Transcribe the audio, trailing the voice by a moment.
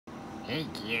Hey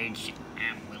kids,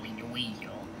 I'm Willy the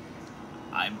Weasel.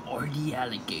 I'm Arty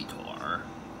Alligator.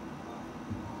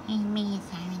 Hey, me,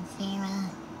 Sara and Sara.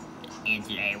 And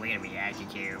today we're gonna react to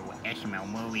SML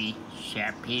movie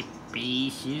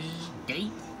Pieces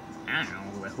Date. I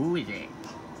don't know, who is it?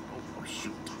 Oh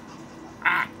shoot.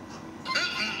 Ah!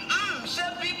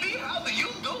 Chef BB, how are you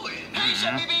doing? Hey,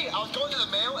 Chef BB, I was going to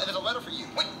the mail and there's a letter for you.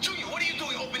 Wait, Junior, what are you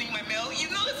doing opening my mail? You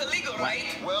know that's illegal, right?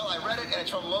 Well, I read it and it's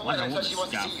from Lola and it says she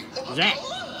wants to see you. Is that?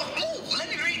 Oh, let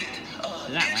me read it.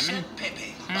 Is that Dear women? Chef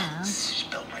Pepe, Oh.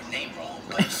 spelled my name wrong,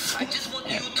 but I just want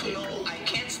you to know I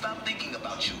can't stop thinking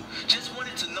about you. Just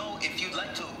wanted to know if you'd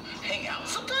like to hang out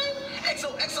sometime?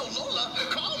 XOXO Lola,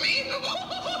 call me.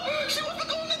 She wants to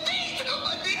go on a date.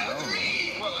 A date with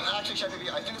me. Well, actually, Chef BB,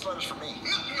 I think this letter's for me.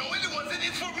 No, it wasn't.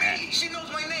 It's for me. She knows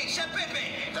my name, Chef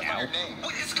Pepe. That's not your name.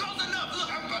 Well, it's close enough. Look,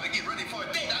 I'm about to get ready for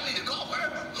a date. I need to call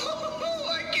her.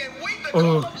 I can't wait to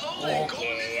call up Lola and go on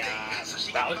this date. So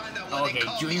she can find out what they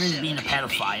call Junior is being a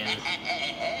pedophile.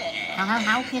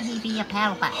 How can he be a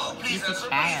pedophile? Oh, He's please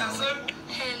a answer, child.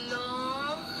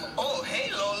 Hello? Oh,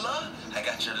 hey, Lola. I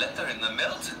got your letter in the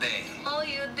mail today. Oh,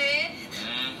 you did?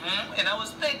 Mm-hmm. And I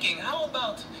was thinking, how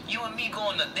about you and me go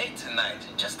on a date tonight?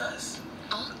 Just us.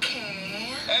 Okay.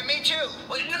 And me too.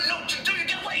 Wait, no, Junior,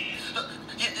 get away.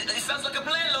 It sounds like a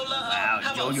plan, Lola. Wow,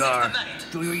 how about Junior. sex tonight?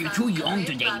 Junior, you're too young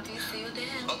to date. Papi, see you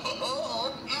then.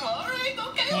 All right,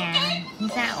 okay. Yeah,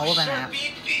 he's not old enough.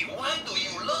 Bibi, why do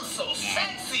you look so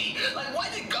sexy? Like, why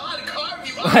did God carve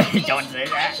you out of Don't those say that.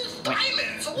 precious Wait,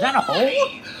 diamonds? is that a hole?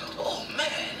 Why? Oh, man.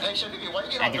 Hey, Chef Bibi, why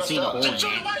you get I all can dressed see the up? hole.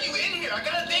 Junior, why are you in here? I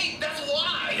got a date, that's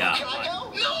why. Yeah. Can I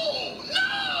go?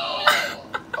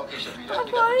 No! Okay, Chef Bibi,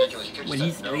 that's ridiculous. You could When just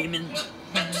he's say no. screaming.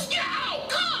 Just get out!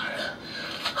 God!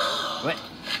 What?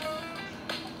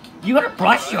 You gotta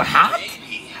brush your hat?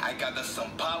 Baby, I got us some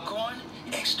popcorn,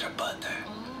 extra butter.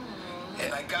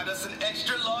 And I got us an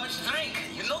extra large drink.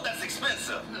 You know that's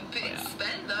expensive. Big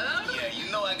spender. Yeah,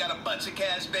 you know I got a bunch of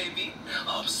cash, baby.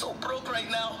 Oh, I'm so broke right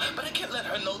now, but I can't let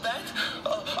her know that.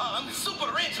 I'm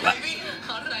super rich, baby.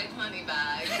 All right, money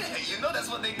bag. You know that's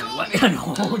what they call What? me. No.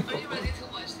 Are you ready to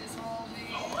watch this movie?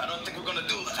 Oh, I don't think we're gonna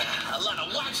do a lot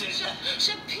of watching.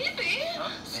 Chef Pepe,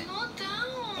 slow down.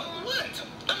 What?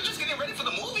 I'm just getting ready for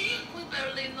the movie. We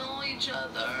barely know each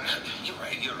other. You're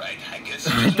right. I guess.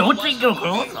 Don't take your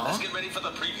clothes off. Let's get ready for the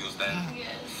previews then.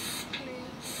 Yes,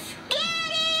 please.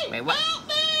 Wait, what?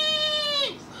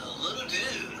 Little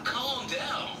dude, calm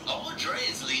down. All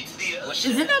drains lead to the What?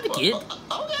 ocean. Isn't that the kid?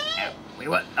 Okay. Wait,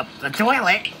 what? The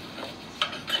toilet?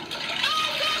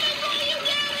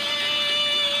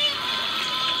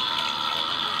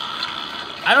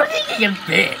 I don't think he can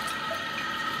fit.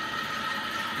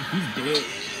 He's big.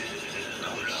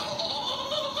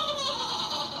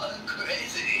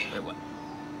 Crazy. Wait, what?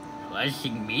 Let's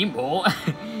sing me, bro. Is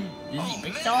he Man,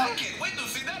 Pixar? I can't wait to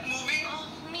see that movie. Oh,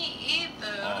 me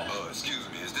either. Oh, excuse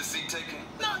me. Is this seat taken?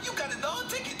 No, you got it, dog.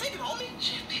 Take it, homie.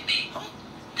 Chef Pepe, Huh?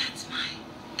 that's my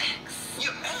ex.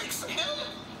 Your ex? Him?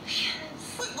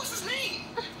 Yes. Wait, what's his name?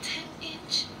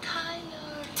 10-inch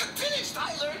Tyler. 10-inch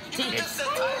Tyler? You 10-inch. just said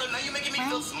Tyler. Now you're making me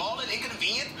feel small and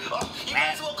inconvenient. Oh, you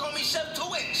might as well call me Chef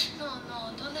 2-inch. No,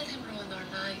 don't let him ruin our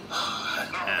night.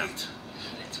 All right.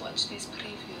 Let's watch these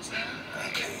previews, yeah?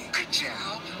 Okay. Good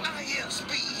job. I am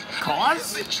Speed.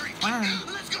 Cause? The trick. Wow.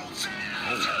 Let's go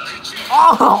down.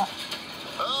 Oh!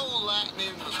 Oh,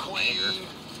 Lightning McQueen.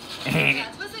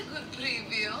 That was a good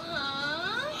preview,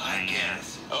 huh? I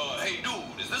guess. Hey,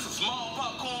 dude, is this a small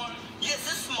popcorn? Yes,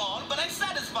 it's small, but I'm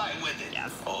satisfied with it.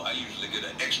 Yes. Oh, I usually get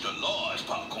an extra large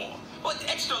popcorn. But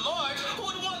extra large? Who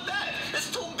would want that?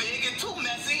 It's too big and too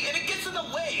messy, and it gets in the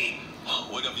way. Oh,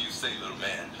 whatever you say, little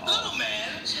man. Little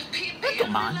man? Chef Pepe,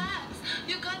 Come on. relax.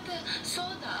 You got the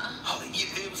soda. Oh,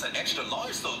 it was an extra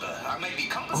large soda. I might be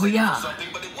Oh, compensating yeah. for something,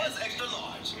 but it was extra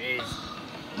large. Jeez.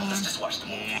 Let's just watch the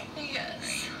movie.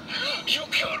 Yes. You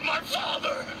killed my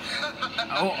father.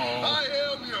 Uh-oh. I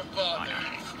am your father.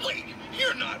 Wait,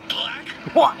 you're not black.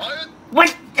 What? I-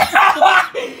 What?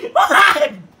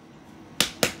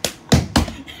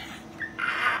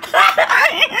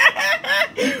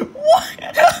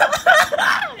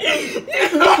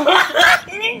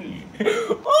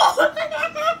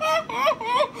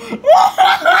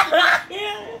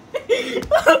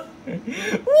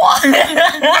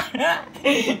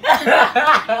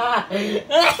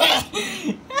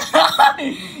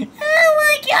 Oh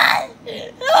my god!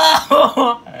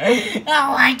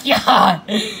 Oh my god!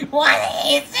 What did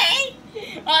he say?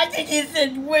 I think he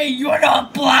said, wait, you're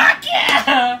not black?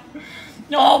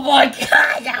 Oh my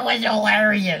god, that was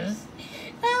hilarious!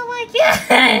 Oh my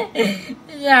god!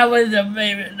 That was a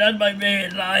favorite, that's my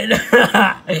favorite line.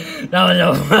 That was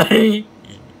so funny.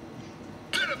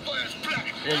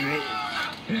 Come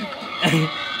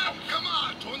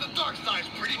on, join the dark side's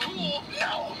pretty cool.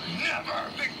 No,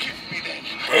 never. Then kiss me then.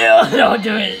 Ew, don't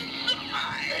do it. I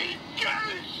hate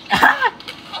gays.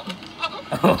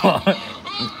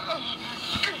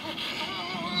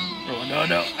 Oh, no,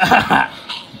 no.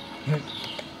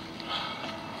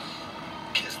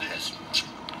 Kiss this.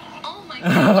 Oh my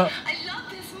gosh, I love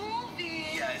this movie.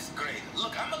 Yeah, it's great.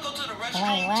 Look, I'm gonna go to the Wait,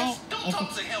 restroom. what? Just don't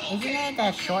talk to him, Isn't okay? it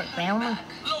a short film? Lola,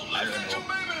 is that you,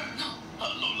 baby?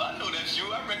 Lola, I know that's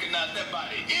you. I recognize that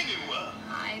body anywhere.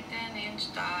 Hi,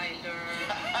 10-inch Tyler.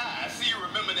 I see you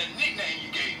remember that nickname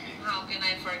you gave me. How can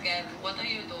I forget? What are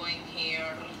you doing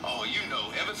here? Oh, you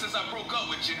know, ever since I broke up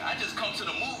with you, I just come to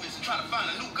the movies and try to find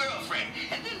a new girlfriend.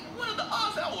 And then what are the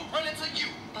odds I will run into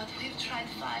you? But we've tried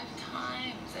 5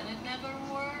 times and it never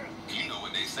worked. You know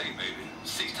what they say, baby.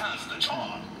 6 times the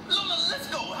charm. Lola, let's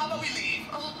go. How about we leave?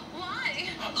 Oh, why?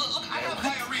 Look, I have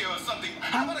diarrhea or something.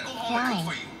 How about I go home and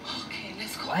cook for you? Okay,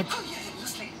 let's go. What? Oh, yeah,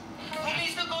 let's leave. We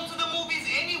need to go to the movies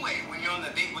anyway when you're on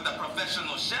a date with a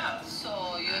professional chef.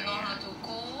 So, you know how to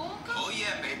cook? Oh,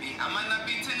 yeah, baby. I might not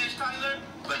be 10-inch Tyler,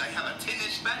 but I have a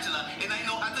 10-inch spatula, and I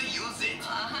know how to use it.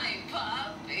 Hi,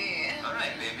 Papi. All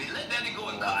right, baby. Let Daddy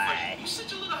go and cook for you. You sit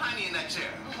your little honey in that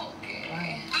chair.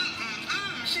 Okay.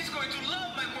 She's going to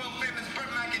love my world-famous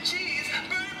burnt mac and cheese.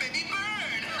 Burn, baby,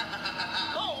 burn.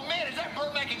 Oh, man, is that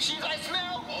burnt mac and cheese I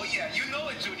smell? Oh, yeah, you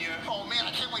know it, Junior. Oh, man,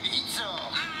 I can't wait to eat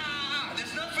some.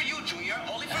 There's none for you, Junior.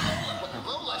 Only for Lola.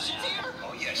 Lola, she's here?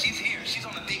 Oh, yeah, she's here. She's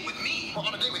on a date with me. Well,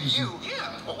 on a date with you?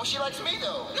 Yeah. Well, she likes me,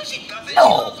 though. No, she doesn't. No.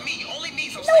 She loves me. Only me,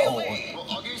 so stay away. Well,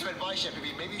 I'll give you some advice, Chef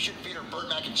Baby. Maybe you should feed her burnt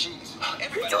mac and cheese.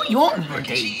 Everybody What do you loves want burnt for mac and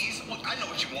date? cheese. Well, I know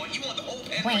what you want. You want the whole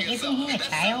pan Wait, for isn't yourself. he a That's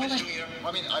child? selfish, Junior.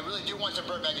 I mean, I really do want some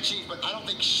burnt mac and cheese, but I don't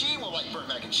think she will like burnt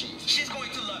mac and cheese. She's going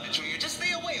to love it, Junior. Just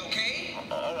stay away, okay?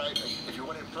 All right. If you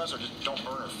want to impress her, just don't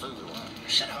burn her food.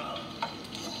 Shut up.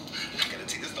 I gotta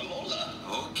take this to Lola.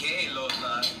 Okay,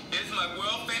 Lola. Here's my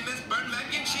world-famous burnt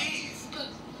mac and cheese.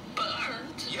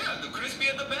 Burnt? Yeah, the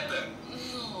crispier the better.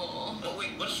 No. Oh,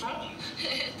 wait, what's wrong?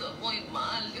 Esto es muy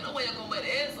mal. Yo no voy a comer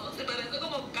eso. Se parece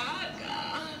como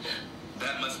caca.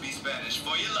 That must be Spanish,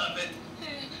 for you love it.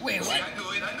 Wait, See, what? I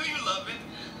knew it. I knew you love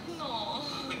it. No.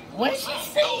 What did What's she wrong?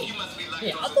 Oh, say? you must be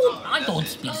Yeah, lactose intolerant. I don't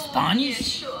That's it. speak Oh, yeah, Spanish.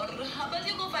 sure. How about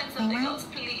you go find something else,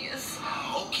 please?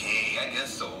 Okay, I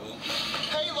guess so.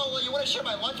 Hey, Lola, you want to share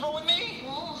my lunchbowl with me?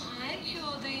 Oh, hi,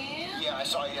 cutie. Yeah, I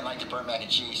saw you didn't like the burnt mac and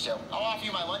cheese, so I'll offer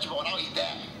you my lunchbowl and I'll eat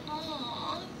that.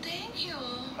 Oh, thank you.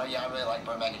 Oh, yeah, I really like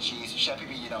burnt mac and cheese. Chef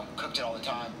Pee, you know, cooks it all the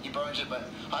time. He burns it, but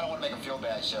I don't want to make him feel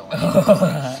bad, so...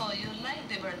 So you like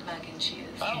the burnt mac and cheese?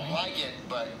 I don't like it,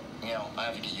 but, you know, I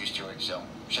have to get used to it, so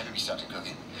Chef Pee sucks at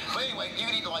cooking. But anyway, you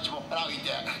can eat the lunchable, and I'll eat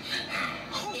that.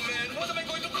 Oh, man, what am I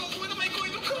going to cook? What am I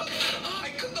going to cook? I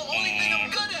cook the only thing I'm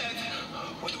good at.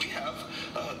 What do we have?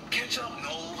 Ketchup?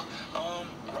 No.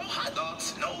 Raw hot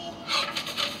dogs? No.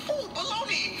 Oh,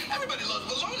 bologna. Everybody loves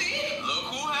bologna. Look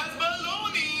who has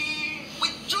bologna.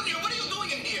 Wait, Junior, what are you doing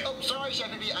in here? Oh, sorry,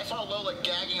 Chef Pee. I saw Lola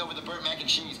gagging over the burnt mac and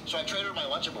cheese, so I traded her my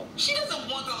Lunchable. She doesn't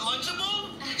want the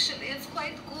Lunchable. Actually, it's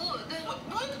quite good.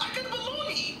 What? I got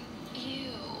bologna.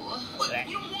 Ew. What?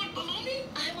 You don't want bologna?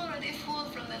 I'm already full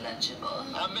from the Lunchable.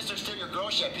 I'm Mr. Steal Your Girl,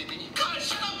 Chef Pee. God,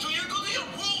 shut up, Junior. Go to your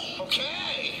room.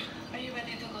 Okay. Are you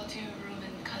ready to go to your room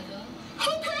and cuddle?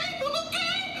 Okay.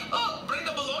 Bring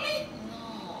the bologna? No.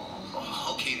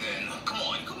 Oh, okay then. Come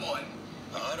on.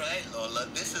 All right, Lola.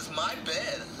 This is my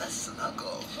bed. Let's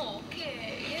snuggle.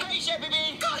 Okay. Hey, Chef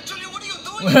Pee. God, Junior, what are you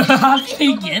doing? How did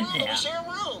he get We there? share a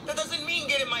room. That doesn't mean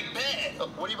get in my bed.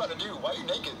 What are you about to do? Why are you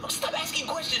naked? Stop asking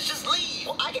questions. Just leave.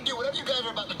 Well, I can do whatever you guys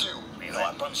are about to do. No,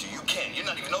 I promise you can't. You're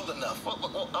not even old enough.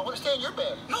 Well, I want to stay in your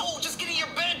bed. No, just get in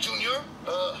your bed, Junior.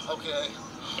 Okay.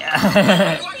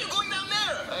 Yeah. Why are you going down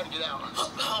there? I had to get out.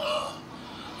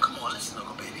 Come on, let's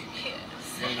snuggle, baby.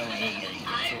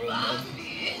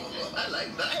 I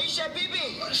like that. Hey, Chef Pee.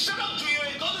 Shut up, Junior,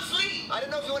 and go to sleep. I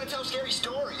don't know if you want to tell scary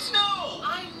stories. No.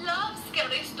 I love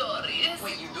scary stories.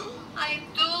 Wait, you do? I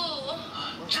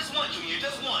do. Just one, Junior,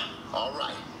 just one. All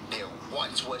right. There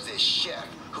once was this chef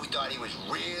who thought he was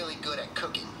really good at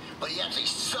cooking, but he actually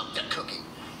sucked at cooking.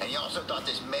 And he also thought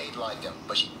this maid liked him,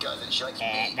 but she doesn't. She likes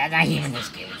me. That's not even the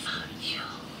scary story.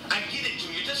 I get it,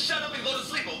 Junior. Just shut up and go to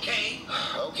sleep, okay?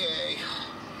 Okay.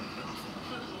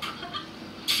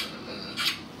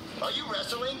 Are you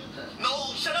wrestling?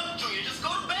 No, shut up, Junior. Just go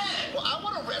to bed. Well, I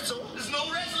want to wrestle. There's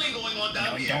no wrestling going on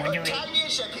down here. don't do it. Tag me in,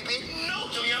 Chef Pee. No,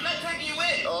 Junior, I'm not tagging you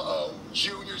in. Uh-oh.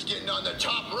 Junior's getting on the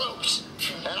top ropes,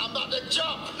 and I'm about to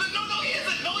jump. No, he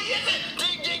isn't. No, he isn't.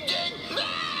 Ding, ding, ding.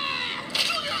 Ah!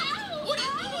 Junior, what are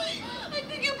you doing? I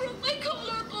think you broke my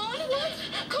collarbone. What?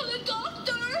 Call a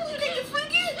doctor. Are you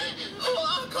freaky?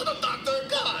 Oh,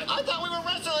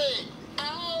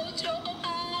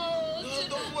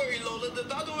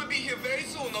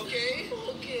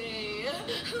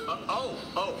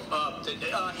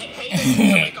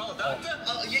 Hey, call a doctor?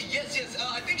 Yes.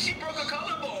 I think she broke a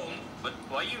collarbone. But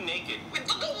why are you naked?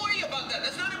 Don't worry about that.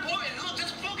 That's not important. Look,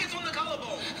 just focus on the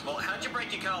collarbone. Well, how'd you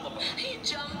break your collarbone? He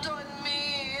jumped on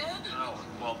me. Oh,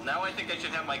 well, now I think I should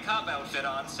have my cop outfit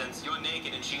on since you're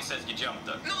naked and she says you jumped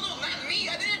her. No, not me.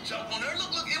 I didn't jump on her.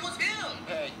 Look, it was him.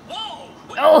 Hey. Whoa!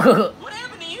 What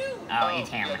happened to you? Oh, it's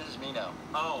him. Yeah, this is me now.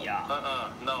 Oh, yeah.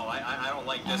 No, I don't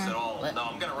like this at all. What? No,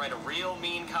 I'm gonna write a real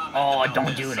mean comment. Oh, about don't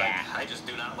this. do that. I just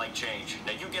do not like change.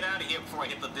 Now you get out of here before I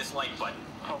hit the dislike button.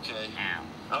 Okay.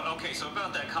 Ow. Okay, so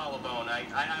about that collarbone,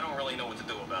 I don't really know what to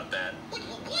do about that.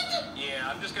 What? Yeah,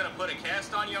 I'm just gonna put a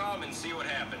cast on your arm and see what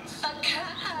happens. A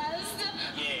cast?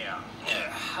 Yeah.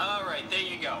 All right, there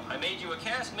you go. I made you a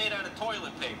cast made out of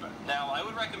toilet paper. Now, I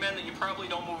would recommend that you probably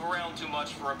don't move around too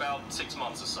much for about 6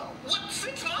 months or so. What,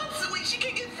 6 months? Wait, she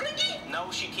can't get freaky? No,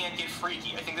 she can't get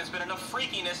freaky. I think there's been enough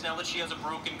freakiness now that she has a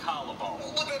broken collarbone.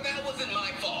 Well, that wasn't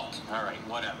my fault. All right,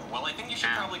 whatever. Well, I think you should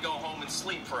probably go home and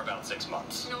sleep for about 6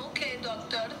 months. Okay,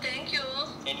 doctor. Thank you.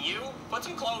 And you? Put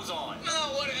some clothes on.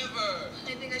 No, whatever.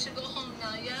 I think I should go home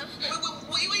now, yeah?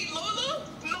 Wait, Lola?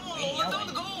 No, Lola,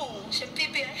 don't go.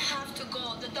 Pipi, I have to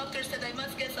go. The doctor said I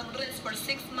must get some rest for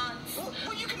 6 months.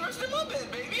 Well, you can rest in my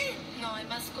bed, baby. No, I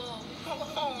must go.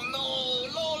 Oh, no,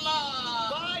 Lola.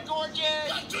 Bye,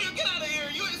 gorgeous. You get out of here.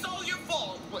 It's all your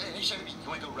fault. Well, hey, Sara, you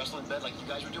want to go wrestle in bed like you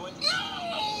guys were doing? No!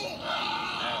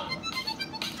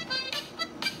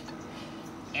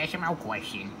 Answer my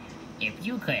question. If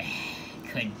you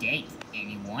could date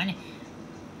anyone,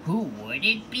 who would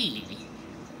it be?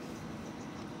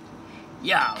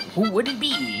 Yeah, who would it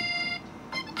be? Hey,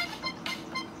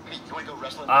 you want to go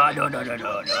wrestle in No. bed?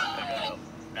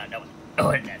 No,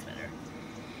 oh, that's better.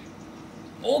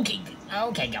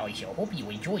 Okay, guys, so hope you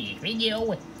enjoyed this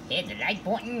video. Hit the like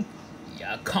button.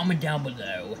 Yeah, comment down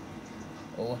below.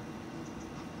 Oh,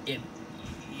 if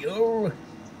you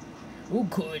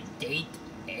could date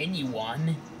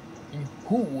anyone, and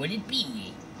who would it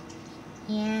be?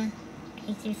 Yeah,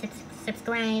 please do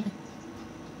subscribe.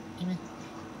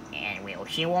 And we'll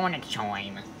see you all next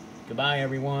time. Goodbye,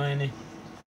 everyone.